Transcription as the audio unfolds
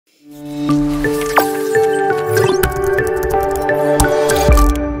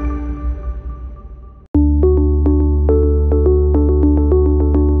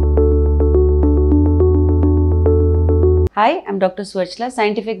Hi, I'm Dr. Suvarchalaa,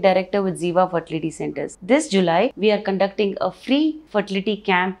 Scientific Director with ZIVA Fertility Centers. This July, we are conducting a free fertility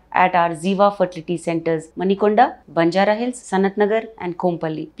camp at our ZIVA Fertility Centers, Manikonda, Banjara Hills, Sanat Nagar and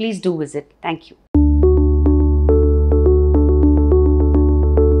Kompally. Please do visit. Thank you.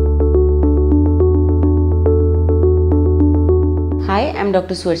 Hi, I'm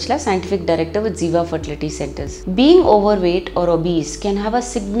Dr. Suvarchalaa, Scientific Director with ZIVA Fertility Centers. Being overweight or obese can have a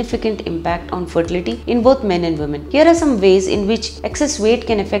significant impact on fertility in both men and women. Here are some ways in which excess weight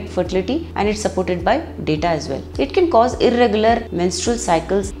can affect fertility, and it's supported by data as well. It can cause irregular menstrual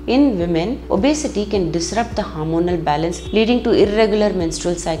cycles in women. Obesity can disrupt the hormonal balance, leading to irregular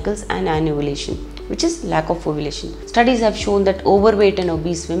menstrual cycles and anovulation, which is lack of ovulation. Studies have shown that overweight and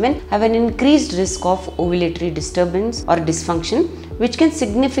obese women have an increased risk of ovulatory disturbance or dysfunction, which can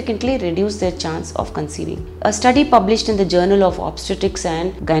significantly reduce their chance of conceiving. A study published in the Journal of Obstetrics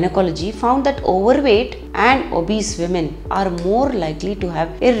and Gynecology found that overweight and obese women are more likely to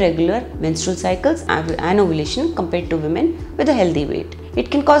have irregular menstrual cycles and ovulation compared to women with a healthy weight.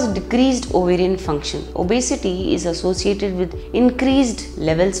 It can cause decreased ovarian function. Obesity is associated with increased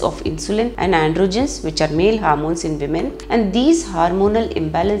levels of insulin and androgens, which are male hormones in women, and these hormonal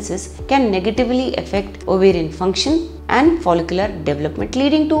imbalances can negatively affect ovarian function and follicular development,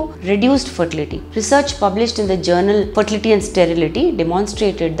 leading to reduced fertility. Research published in the journal Fertility and Sterility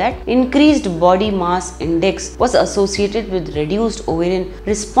demonstrated that increased body mass index was associated with reduced ovarian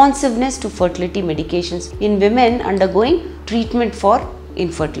responsiveness to fertility medications in women undergoing treatment for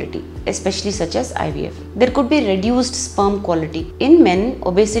infertility, especially such as IVF. There could be reduced sperm quality. In men,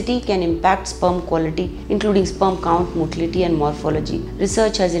 obesity can impact sperm quality, including sperm count, motility and morphology.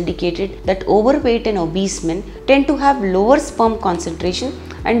 Research has indicated that overweight and obese men tend to have lower sperm concentration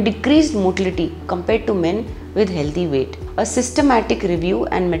and decreased motility compared to men with healthy weight. A systematic review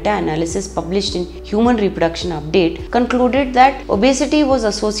and meta-analysis published in Human Reproduction Update concluded that obesity was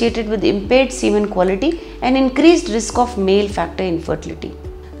associated with impaired semen quality and increased risk of male factor infertility.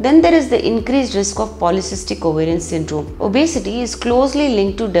 Then there is the increased risk of polycystic ovarian syndrome. Obesity is closely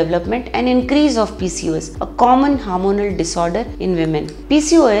linked to development and increase of PCOS, a common hormonal disorder in women.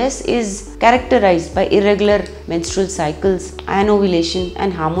 PCOS is characterized by irregular menstrual cycles, anovulation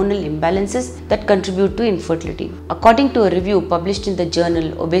and hormonal imbalances that contribute to infertility. According to a review published in the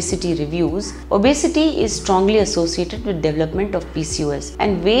journal Obesity Reviews, obesity is strongly associated with development of PCOS,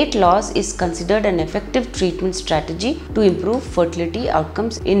 and weight loss is considered an effective treatment strategy to improve fertility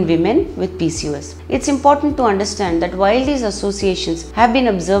outcomes in women with PCOS. It's important to understand that while these associations have been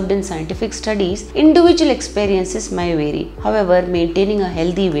observed in scientific studies, individual experiences may vary. However, maintaining a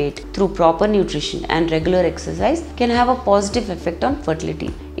healthy weight through proper nutrition and regular exercise can have a positive effect on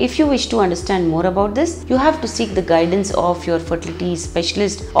fertility. If you wish to understand more about this, you have to seek the guidance of your fertility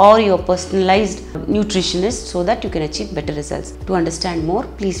specialist or your personalized nutritionist so that you can achieve better results. To understand more,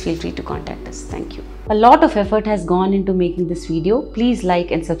 please feel free to contact us. Thank you. A lot of effort has gone into making this video. Please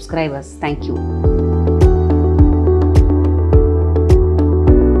like and subscribe us. Thank you.